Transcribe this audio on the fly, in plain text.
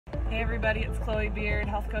everybody, it's Chloe Beard,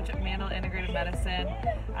 health coach at Mandel Integrative Medicine.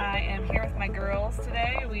 I am here with my girls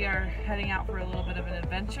today. We are heading out for a little bit of an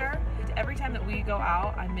adventure. Every time that we go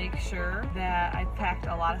out, I make sure that I've packed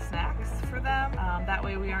a lot of snacks for them. That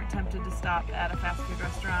way we aren't tempted to stop at a fast food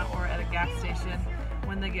restaurant or at a gas station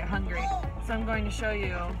when they get hungry. So I'm going to show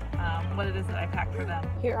you what it is that I packed for them.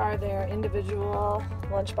 Here are their individual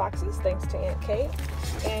lunch boxes, thanks to Aunt Kate.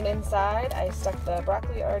 And inside I stuck the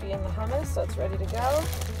broccoli already in the hummus, so it's ready to go.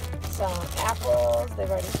 Some apples, they've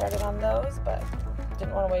already started on those, but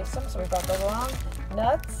didn't want to waste them, so we brought those along.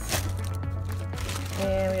 Nuts,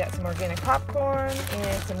 and we got some organic popcorn,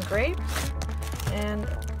 and some grapes, and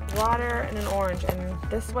water, and an orange. And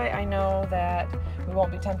this way I know that we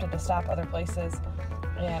won't be tempted to stop other places,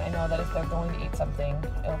 and I know that if they're going to eat something,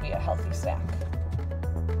 it'll be a healthy snack.